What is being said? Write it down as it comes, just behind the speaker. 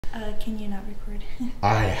Can you not record?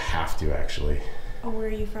 I have to, actually. Oh, where are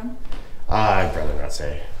you from? I'd rather not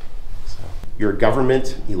say. So. You're a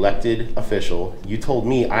government elected official. You told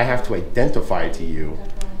me I have to identify to you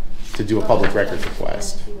to do a public records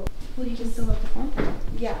request. Well, you can fill out the form.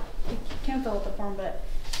 Yeah, you can fill out the form, but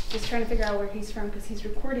just trying to figure out where he's from because he's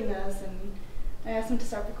recording us, and I asked him to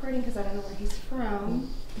stop recording because I don't know where he's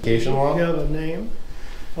from. Identification law? You have a name,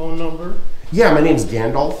 phone number? Yeah, my name's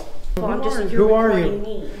Gandalf. Well, I'm just, Who are you?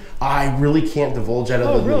 Me. I really can't divulge out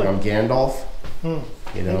of the really? I'm Gandalf. You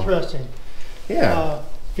know? Interesting. Yeah.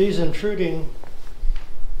 If he's intruding,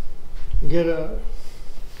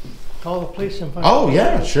 call the police and find out. Oh,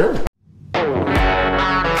 yeah, sure.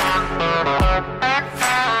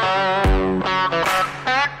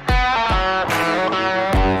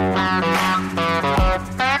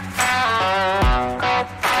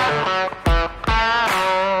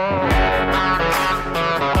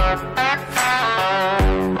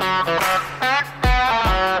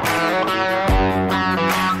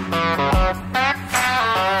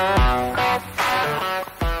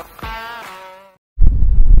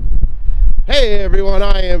 Hey everyone,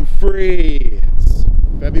 I am free. It's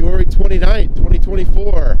February 29th,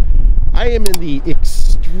 2024. I am in the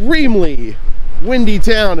extremely windy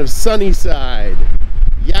town of Sunnyside,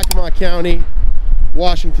 Yakima County,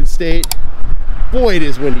 Washington State. Boy, it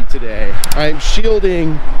is windy today. I am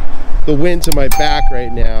shielding the wind to my back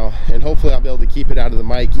right now, and hopefully I'll be able to keep it out of the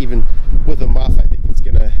mic. Even with a muff, I think it's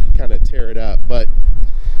gonna kind of tear it up. But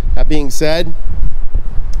that being said,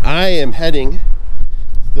 I am heading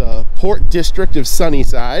the Port District of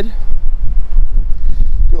Sunnyside,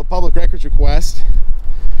 do a public records request,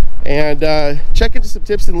 and check into some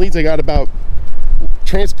tips and leads I got about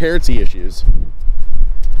transparency issues.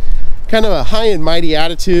 Kind of a high and mighty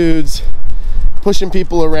attitudes, pushing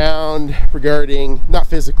people around regarding, not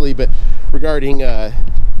physically, but regarding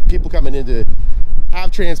people coming in to have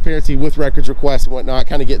transparency with records requests and whatnot,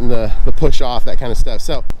 kind of getting the push off, that kind of stuff.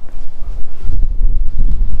 So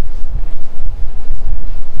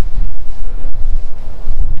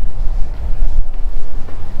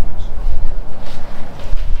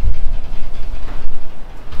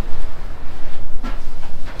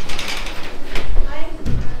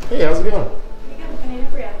hey, how's it going? Pretty good. What can I do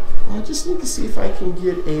for you? I just need to see if I can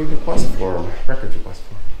get a request form, records request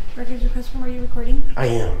form. Records request form, are you recording? I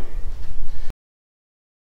am.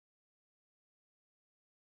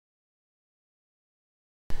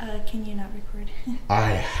 Can you not record?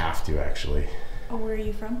 I have to, actually. Oh, where are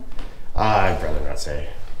you from? I'd rather not say.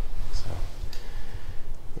 So,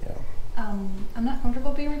 yeah. I'm not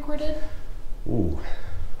comfortable being recorded. Ooh.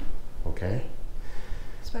 Okay.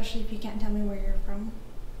 Especially if you can't tell me where you're from.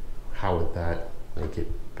 How would that make it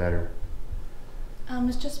better?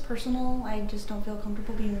 It's just personal. I just don't feel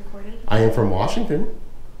comfortable being recorded. I am from Washington.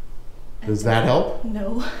 Does that help?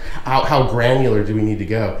 No. How granular do we need to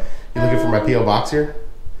go? You looking for my P.O. box here?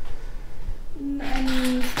 I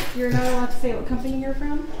mean, you're not allowed to say what company you're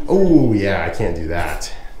from? Oh, yeah, I can't do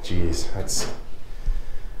that. Jeez, that's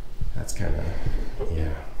kind of,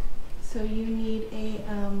 yeah. So you need a,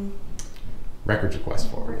 Records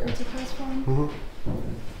request form, yeah. records request form? Mm-hmm.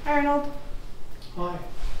 Hi, Arnold. Hi.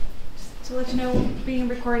 Just to let you know, being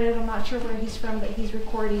recorded. I'm not sure where he's from, but he's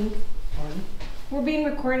recording. Pardon? We're being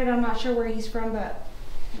recorded. I'm not sure where he's from, but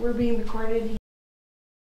we're being recorded.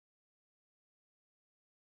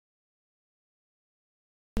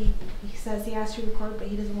 He says he has to record, but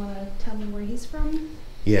he doesn't want to tell me where he's from.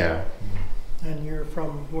 Yeah. And you're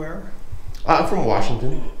from where? I'm from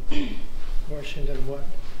Washington Washington what?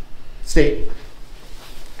 State.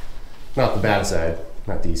 Not the bad side,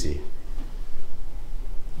 not DC. Do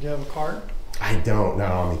you have a card? I don't,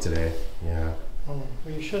 not on me today. Yeah. Oh,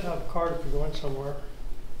 well, you should have a card if you're going somewhere.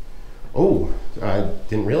 Oh, I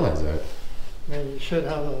didn't realize that. And you should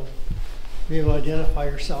be able to identify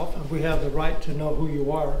yourself, and we have the right to know who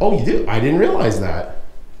you are. Oh, you do? I didn't realize that.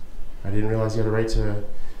 I didn't realize you had a right to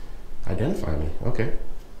identify me. Okay.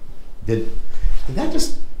 Did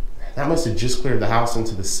that must have just cleared the House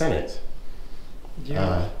into the Senate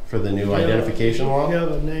for the new identification law? Do you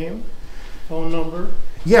have a name, phone number,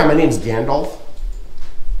 Yeah, my name's Gandalf.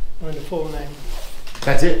 and a full name?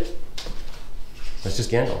 That's it. That's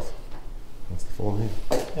just Gandalf. That's the full name.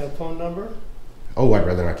 You have a phone number? Oh, I'd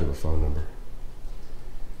rather not give a phone number.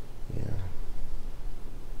 Yeah.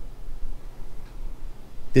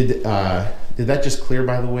 Did that just clear,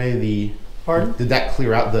 by the way, Pardon? Did that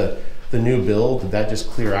clear out the new bill? Did that just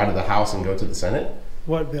clear out of the House and go to the Senate?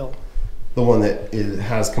 What bill? The one that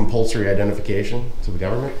has compulsory identification to the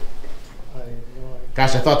government? I have no idea.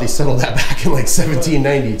 Gosh, I thought they settled that back in like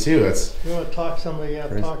 1792. That's If you want to talk to somebody, you have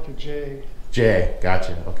to crazy. talk to Jay. Jay,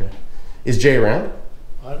 gotcha. Okay. Is Jay around?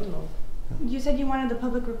 I don't know. You said you wanted the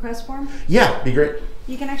public request form? Yeah, be great.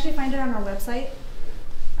 You can actually find it on our website.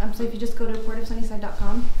 So if you just go to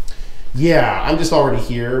portofsunnyside.com. Yeah, I'm just already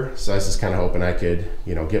here, so I was just kind of hoping I could,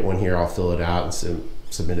 get one here. I'll fill it out and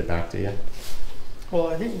submit it back to you. Well,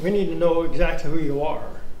 I think we need to know exactly who you are.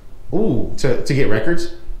 Ooh, to get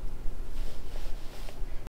records?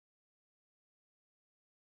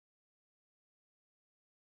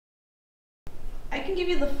 I can give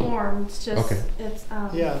you the form. It's just Okay. it's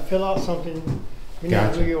Yeah, fill out something. We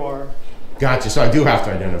Gotcha. know who you are. Gotcha. So I do have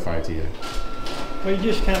to identify to you. Well, you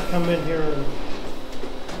just can't come in here and.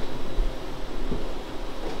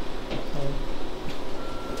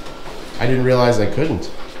 I didn't realize I couldn't.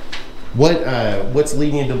 What's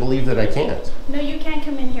leading you to believe that I can't? No, you can't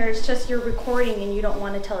come in here. It's just you're recording and you don't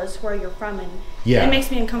want to tell us where you're from, and Yeah. it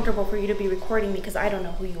makes me uncomfortable for you to be recording me because I don't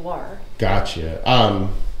know who you are. Gotcha.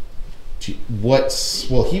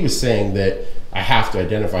 Well, he was saying that I have to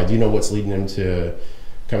identify. Do you know what's leading him to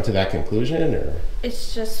come to that conclusion, or?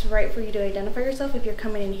 It's just right for you to identify yourself. If you're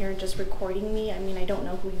coming in here and just recording me, I mean, I don't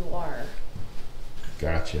know who you are.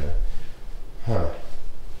 Gotcha. Huh.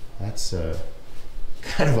 That's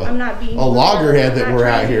kind of I'm not being a loggerhead that I'm not we're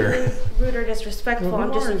trying out to be here. rude or disrespectful. Well,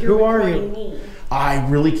 I'm just who are you? recording me. I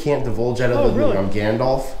really can't divulge out of the really? I'm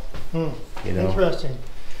Gandalf. Interesting.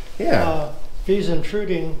 Yeah. If he's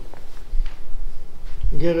intruding,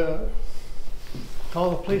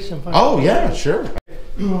 call the police and find Oh out. yeah, sure. So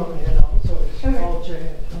just call Jay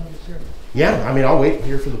and tell him he's here. Yeah, I mean, I'll wait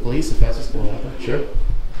here for the police if that's what's going to happen. Sure.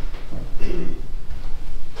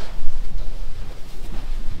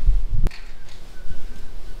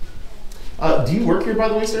 Do you work here, by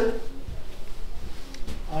the way, sir?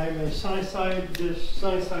 I'm a Sunnyside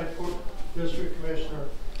Port District Commissioner.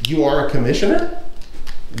 You are a commissioner?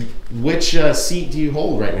 Which seat do you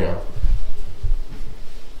hold right now?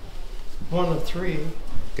 One of three.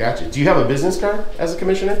 Gotcha. Do you have a business card as a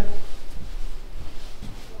commissioner?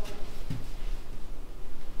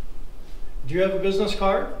 Do you have a business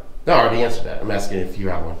card? No, I already answered that. I'm asking if you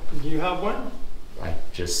have one. Do you have one? I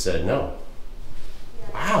just said no.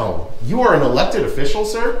 Wow. You are an elected official,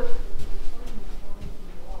 sir?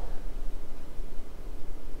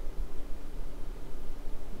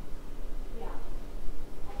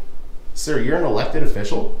 Sir, you're an elected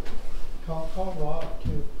official? Call Rob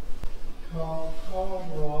too. Call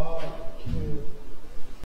Rob too.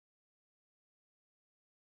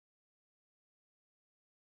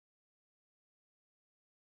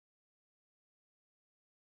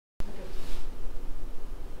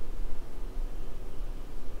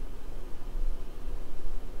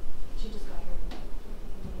 She just got here.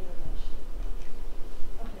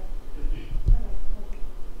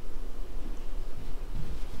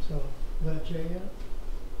 So, is that Jay yet?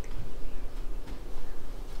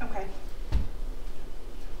 Okay.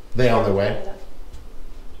 They on their way?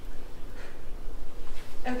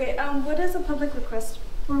 Okay, what is a public request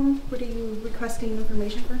form? What are you requesting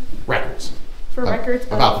information for? Records. For records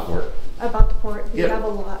about the port. About the port. We Yep. have a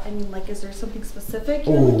lot. I mean, like, is there something specific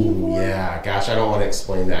you're looking Oh, for? yeah. Gosh, I don't want to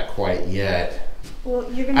explain that quite yet. Well,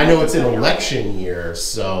 you're gonna. I have know to it's an tell me. election year,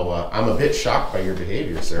 so I'm a bit shocked by your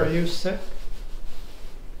behavior, sir. Are you sick?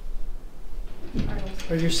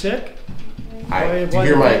 Are you sick? Do you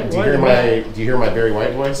hear my Barry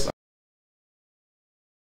White voice?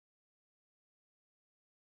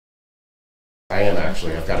 I am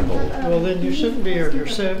actually. I've got a cold. Well, then you shouldn't be here if you're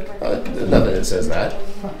sick. Nothing that says that.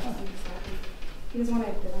 He doesn't want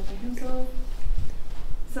to identify himself.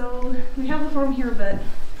 So we have the form here, but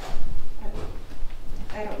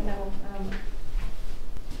I don't know.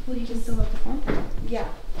 Will you just fill out the form? Yeah,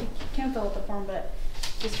 you can fill out the form, but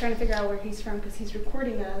just trying to figure out where he's from because he's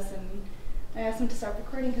recording us, and I asked him to stop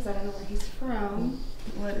recording because I don't know where he's from.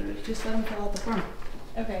 Just let him fill out the form.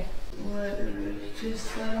 Okay.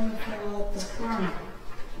 Just let him fill out the form.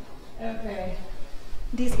 Okay.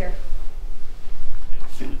 Dee's here.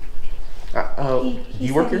 He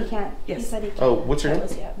you work said here? He can't. He Yes. said he can't. Oh, what's your name?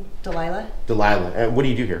 tell us yet. Delilah, Delilah. What do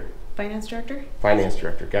you do here? finance director. Finance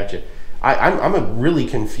director. Gotcha. I'm really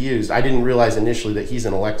confused. I didn't realize initially that he's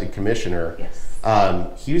an elected commissioner. Yes.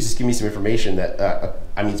 He was just giving me some information that,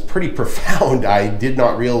 it's pretty profound. I did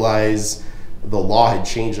not realize the law had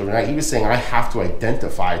changed overnight. He was saying I have to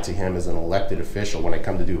identify to him as an elected official when I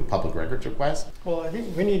come to do a public records request. Well, I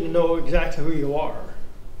think we need to know exactly who you are.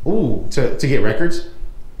 Ooh, to get records?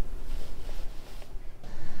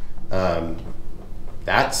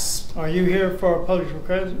 That's... Are you here for a public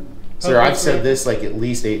request? Sir, I've said this like at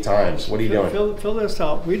least 8 times. What are you doing? Fill this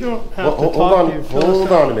out. We don't have Well, to hold talk on, to you. Fill hold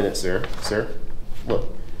this on out. a minute, sir. Sir,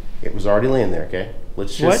 look, it was already laying there, okay?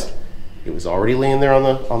 Let's just... What? It was already laying there on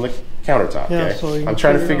the countertop. Yeah, Okay? so you I'm can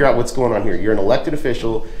trying to figure figure out- out what's going on here. You're an elected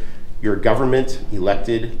official. You're a government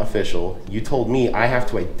elected official. You told me I have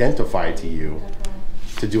to identify to you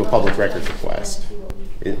to do a public records request.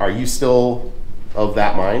 Are you still of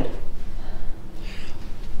that mind?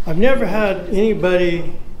 I've never had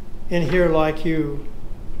anybody in here like you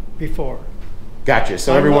before. Gotcha.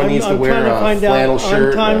 So everyone needs to wear a flannel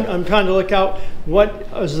shirt. I'm trying to look out what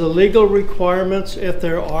is the legal requirements, if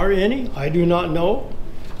there are any. I do not know.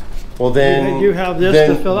 Well, then, You have this then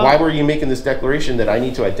to fill out? why were you making this declaration that I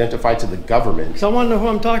need to identify to the government? So I want to know who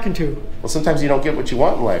I'm talking to. Well, sometimes you don't get what you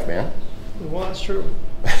want in life, man. Well, that's true.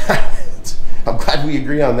 I'm glad we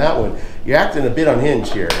agree on that one. You're acting a bit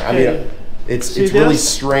unhinged here. I mean, Okay. it's See really this?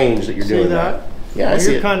 strange that you're See doing that? Yeah, I Well,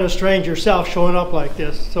 see you're it. kind of strange yourself showing up like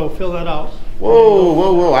this, so fill that out. Whoa,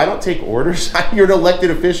 whoa, whoa! I don't take orders. You're an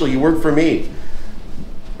elected official. You work for me.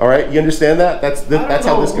 All right, you understand that? That's how this I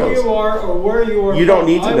don't know goes. who you are or where you are. You don't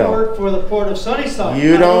need to I know. work for the Port of Sunnyside.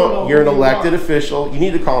 You I know don't. You're an who you elected are. official. You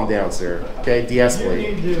need to calm down, sir. Okay, You de-escalate.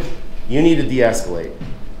 need to. You need to de-escalate.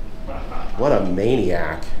 What a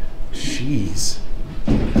maniac! Jeez.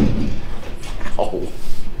 Ow.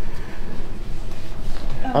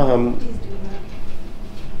 He's doing that.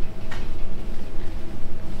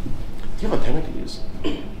 Do you have a pen I can use?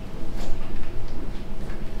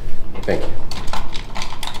 Thank you.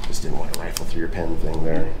 Just didn't want to rifle through your pen thing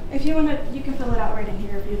there. If you want to, you can fill it out right in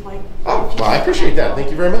here if you'd like. Oh, well, I appreciate that. Thank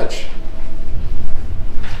you very much.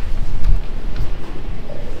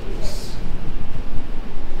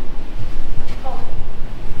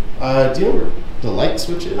 Do you know where the light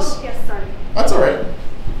switch is? Oh, yes, sorry. That's all right.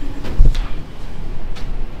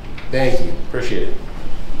 Thank you. Appreciate it.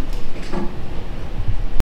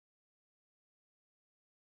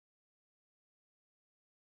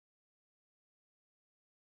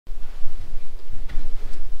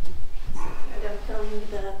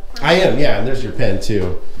 I am, yeah, and there's your pen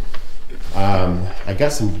too. I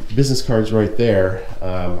got some business cards right there.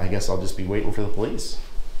 I guess I'll just be waiting for the police.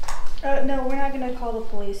 No, we're not going to call the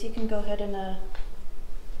police. You can go ahead and,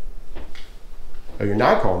 Oh, you're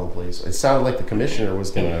not calling the police? It sounded like the commissioner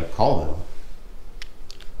was going to call them.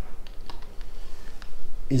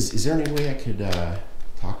 Is there any way I could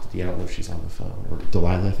talk to I don't know if she's on the phone. Or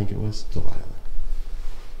Delilah, I think it was. Delilah.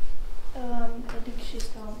 I think she's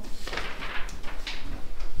gone.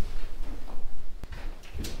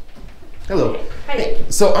 Hello. Hi. Hey,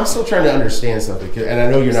 so I'm still trying to understand something, and I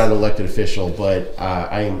know you're not an elected official, but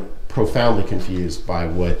I am profoundly confused by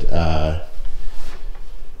what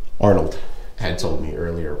Arnold had told me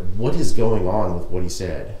earlier. What is going on with what he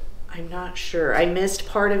said? I'm not sure. I missed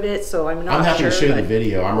part of it, so I'm not sure. I'm happy to show you the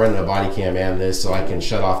video. I'm running a body cam and this, so I can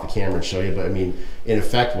shut off the camera and show you. But I mean, in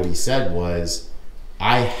effect, what he said was,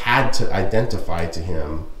 I had to identify to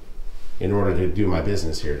him in order to do my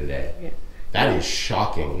business here today. Yeah. That is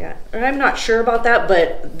shocking. Yeah, and I'm not sure about that,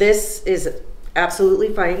 but this is absolutely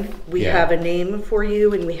fine. We Yeah. have a name for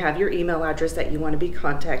you, and we have your email address that you want to be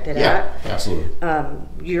contacted Yeah, at. absolutely.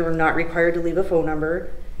 You're not required to leave a phone number,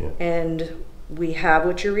 Yeah. and we have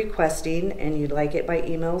what you're requesting, and you'd like it by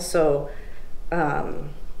email. So,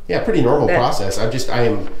 Yeah, pretty normal process. I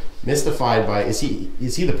am mystified by, is he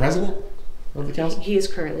the president of the council? he is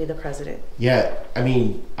currently the president. Yeah, I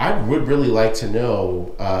mean, I would really like to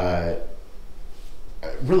know,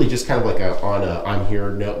 really just kind of like on a I'm here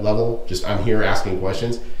level, just I'm here asking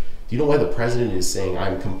questions. Do you know why the president is saying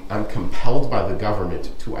I'm compelled by the government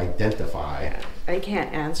to identify? I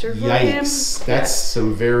can't answer for him. Yikes, that's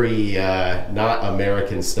some very not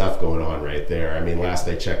American stuff going on right there. I mean, last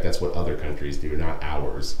I checked, that's what other countries do, not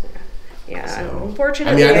ours. Yeah, So,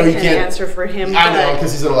 unfortunately, I know I you can't can't answer for him. I know, but-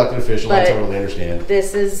 because he's an elected official. I but totally understand.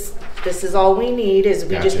 This is all we need. Is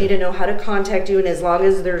we just Gotcha. need to know how to contact you, and as long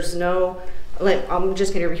as there's no, I'm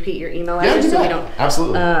just going to repeat your email address do so we that. don't.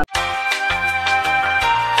 Absolutely.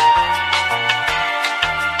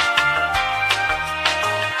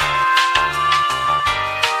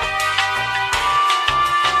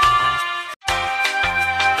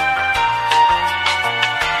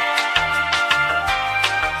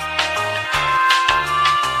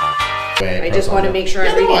 I just want to make sure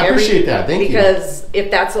I'm reading I appreciate that. Thank you. because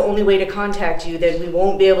if that's the only way to contact you, then we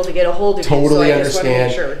won't be able to get a hold of Totally you. So I just want to understand.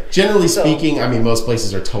 make sure. Generally So- speaking, I mean, most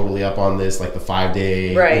places are totally up on this, like the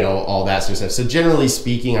 5-day, Right. you know, all that sort of stuff. So generally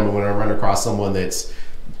speaking, I mean, when I run across someone that's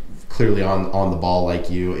clearly on the ball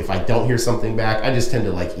like you, if I don't hear something back, I just tend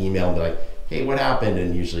to like email and be like, hey, what happened?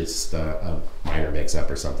 And usually it's just a minor mix-up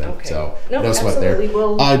or something. Okay. So No, no sweat there. absolutely.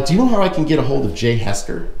 We'll- Do you know how I can get a hold of Jay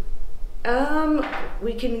Hester?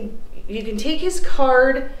 You can take his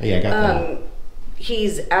card. Yeah, I got that.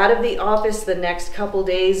 He's out of the office the next couple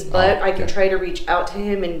days, but Oh, I can okay. try to reach out to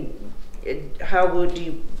him. And how would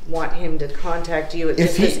you want him to contact you?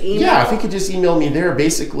 If His he, email? yeah, if he could just email me there.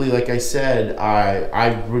 Basically, like I said,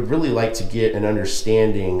 I would really like to get an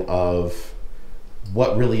understanding of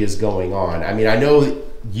what really is going on. I mean, I know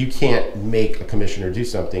you can't make a commissioner do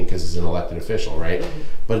something because he's an elected official, right? Mm-hmm.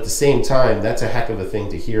 But at the same time, that's a heck of a thing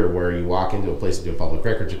to hear, where you walk into a place to do a public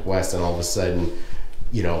records request, and all of a sudden,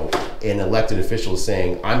 you know, an elected official is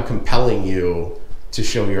saying, "I'm compelling you to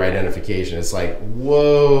show your identification." It's like,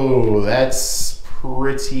 whoa, that's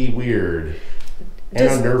pretty weird and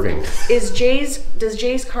unnerving. Does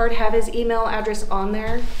Jay's card have his email address on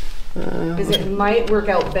there? Because it might work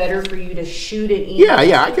out better for you to shoot an email.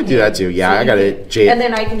 Yeah, I could do that too. Yeah, I got it. Jay. And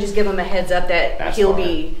then I can just give him a heads up that That's he'll fine.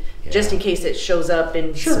 be, Yeah. just in case it shows up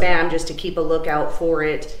in Sure. spam, just to keep a lookout for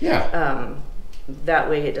it. Yeah. That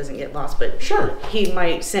way it doesn't get lost. But Sure. he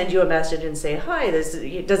might send you a message and say, "Hi,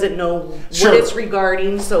 he doesn't know Sure. what it's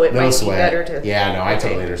regarding, so it No might sweat. be better to." Yeah, no, I Okay.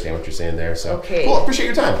 totally understand what you're saying there. So, Okay. cool. Appreciate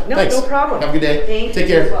your time. No, Thanks. no problem. Have a good day. Thank Take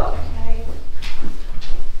you care. as well.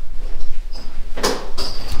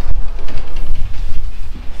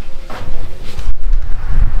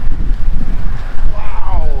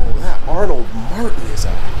 Wow, that Arnold Martin is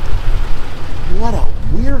what a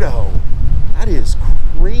weirdo. That is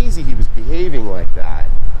crazy he was behaving like that.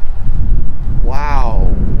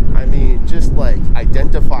 Wow. I mean, just like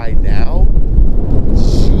identify now?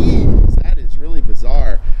 Jeez, that is really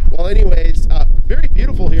bizarre. Well, anyways, very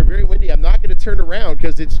beautiful here, very windy. I'm not going to turn around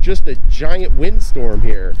because it's just a giant windstorm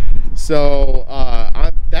here. So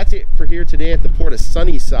that's it for here today at the Port of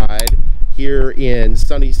Sunnyside here in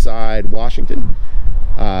Sunnyside, Washington.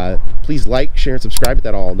 Please like, share, and subscribe. Hit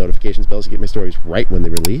that all notifications bells to get my stories right when they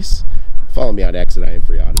release. Follow me on X at I.A.M.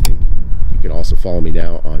 Auditing. You can also follow me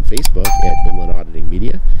now on Facebook at Inland Auditing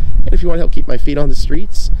Media. And if you want to help keep my feet on the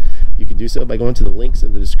streets, you can do so by going to the links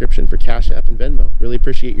in the description for Cash App and Venmo. Really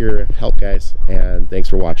appreciate your help, guys, and thanks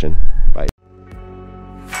for watching. Bye.